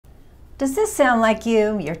Does this sound like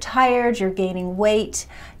you? You're tired, you're gaining weight,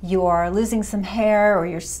 you're losing some hair, or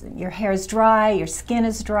your hair is dry, your skin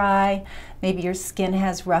is dry, maybe your skin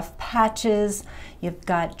has rough patches, you've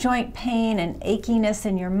got joint pain and achiness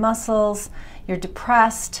in your muscles, you're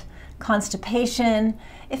depressed, constipation.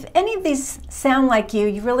 If any of these sound like you,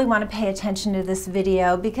 you really want to pay attention to this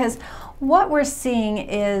video, because what we're seeing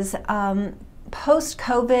is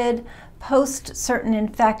post-COVID, post certain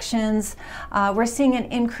infections, we're seeing an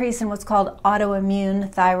increase in what's called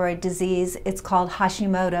autoimmune thyroid disease. It's called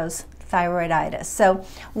Hashimoto's thyroiditis. So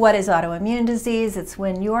what is autoimmune disease? It's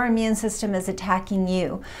when your immune system is attacking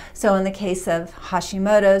you. So in the case of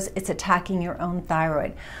Hashimoto's, it's attacking your own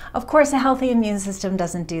thyroid. Of course, a healthy immune system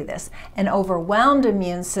doesn't do this. An overwhelmed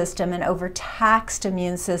immune system, an overtaxed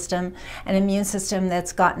immune system, an immune system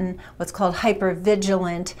that's gotten what's called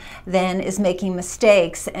hypervigilant, then is making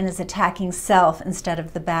mistakes and is attacking self instead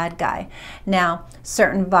of the bad guy. Now,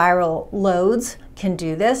 certain viral loads can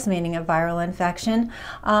do this, meaning a viral infection.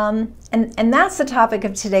 And that's the topic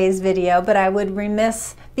of today's video, but I would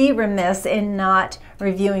be remiss in not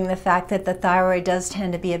reviewing the fact that the thyroid does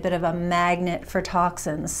tend to be a bit of a magnet for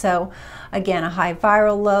toxins. So again, a high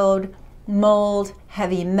viral load, mold,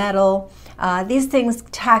 heavy metal, these things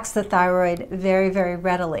tax the thyroid very, very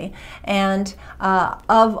readily. And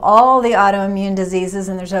of all the autoimmune diseases,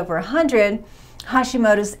 and there's over 100,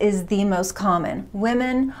 Hashimoto's is the most common.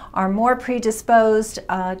 Women are more predisposed to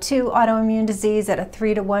autoimmune disease at a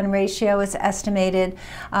 3-to-1 ratio, it's estimated,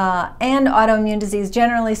 and autoimmune disease,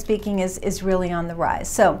 generally speaking, is really on the rise.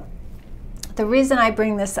 So the reason I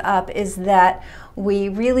bring this up is that we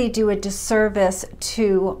really do a disservice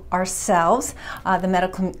to ourselves,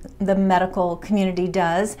 the medical community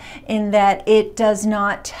does, in that it does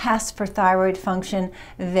not test for thyroid function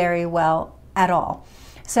very well at all.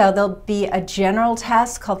 So there'll be a general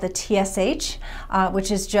test called the TSH,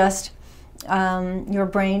 which is just your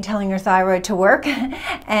brain telling your thyroid to work.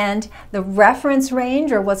 And the reference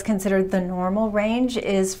range, or what's considered the normal range,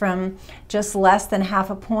 is from just less than half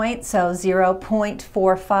a point, so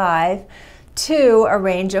 0.45, to a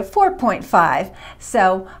range of 4.5,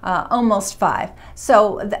 so almost 5.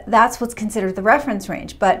 So that's what's considered the reference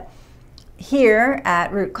range. But here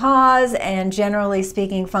at Root Cause, and generally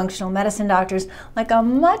speaking, functional medicine doctors like a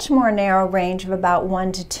much more narrow range of about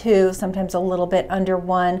 1 to 2, sometimes a little bit under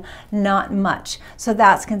 1, not much. So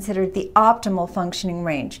that's considered the optimal functioning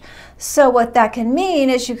range. So what that can mean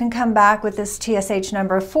is you can come back with this TSH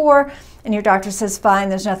number 4 and your doctor says, fine,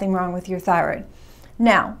 there's nothing wrong with your thyroid.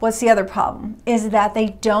 Now, what's the other problem? Is that they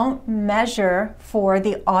don't measure for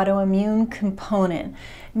the autoimmune component,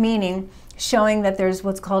 meaning showing that there's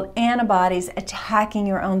what's called antibodies attacking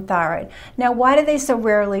your own thyroid. Now, why do they so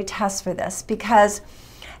rarely test for this? Because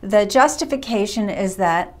the justification is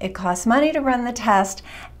that it costs money to run the test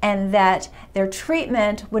and that their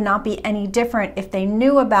treatment would not be any different if they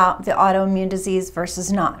knew about the autoimmune disease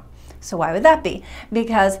versus not. So why would that be?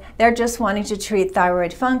 Because they're just wanting to treat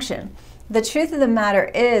thyroid function. The truth of the matter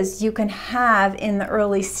is you can have in the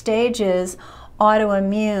early stages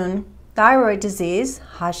autoimmune thyroid disease,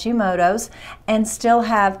 Hashimoto's, and still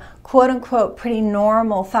have quote-unquote pretty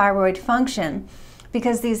normal thyroid function,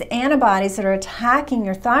 because these antibodies that are attacking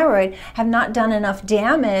your thyroid have not done enough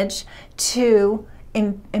damage to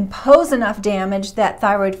impose enough damage that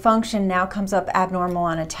thyroid function now comes up abnormal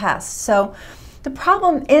on a test. So the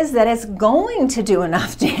problem is that it's going to do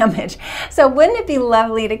enough damage. So wouldn't it be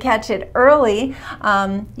lovely to catch it early?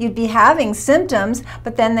 You'd be having symptoms,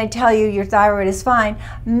 but then they tell you your thyroid is fine,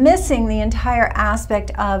 missing the entire aspect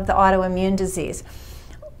of the autoimmune disease.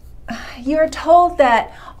 You're told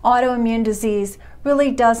that autoimmune disease really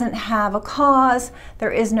doesn't have a cause, there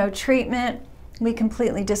is no treatment. We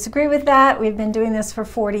completely disagree with that. We've been doing this for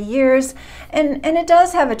 40 years, and it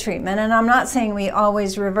does have a treatment. And I'm not saying we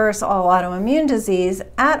always reverse all autoimmune disease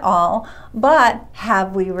at all, but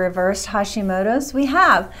have we reversed Hashimoto's? We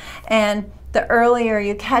have. And the earlier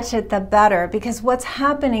you catch it, the better, because what's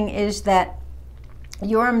happening is that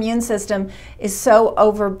your immune system is so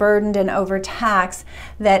overburdened and overtaxed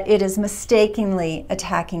that it is mistakenly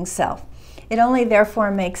attacking self. It only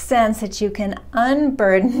therefore makes sense that you can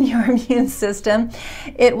unburden your immune system.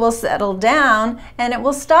 It will settle down and it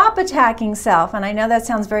will stop attacking self. And I know that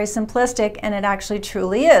sounds very simplistic, and it actually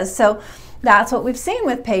truly is. So that's what we've seen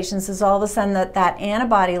with patients, is all of a sudden that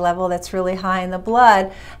antibody level that's really high in the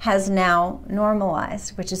blood has now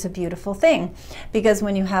normalized, which is a beautiful thing. Because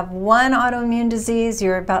when you have one autoimmune disease,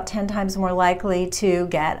 you're about 10 times more likely to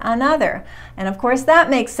get another. And of course that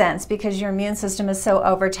makes sense, because your immune system is so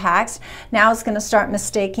overtaxed. Now it's going to start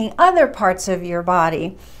mistaking other parts of your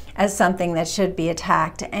body as something that should be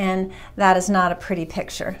attacked, and that is not a pretty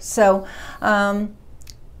picture. So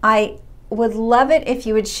I would love it if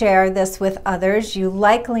you would share this with others. You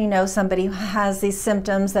likely know somebody who has these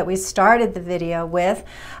symptoms that we started the video with.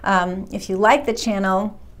 If you like the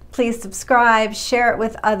channel, please subscribe, share it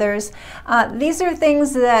with others. These are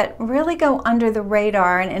things that really go under the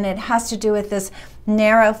radar, and it has to do with this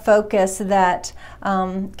narrow focus that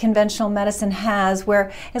conventional medicine has,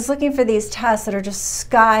 where it's looking for these tests that are just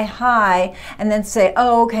sky high and then say,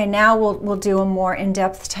 oh, okay, now we'll do a more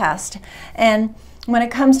in-depth test. And when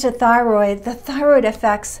it comes to thyroid, the thyroid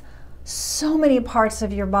affects so many parts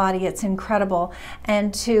of your body. It's incredible.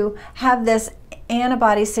 And to have this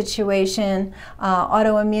antibody situation,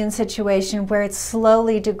 autoimmune situation, where it's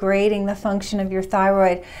slowly degrading the function of your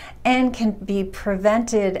thyroid and can be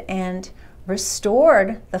prevented and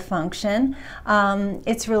restored the function,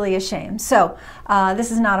 it's really a shame. So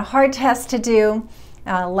this is not a hard test to do.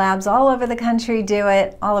 Labs all over the country do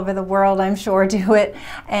it, all over the world I'm sure do it.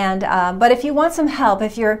 And but if you want some help,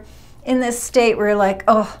 if you're in this state where you're like,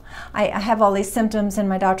 oh, I have all these symptoms and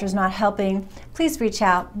my doctor's not helping, please reach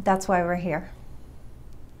out. That's why we're here.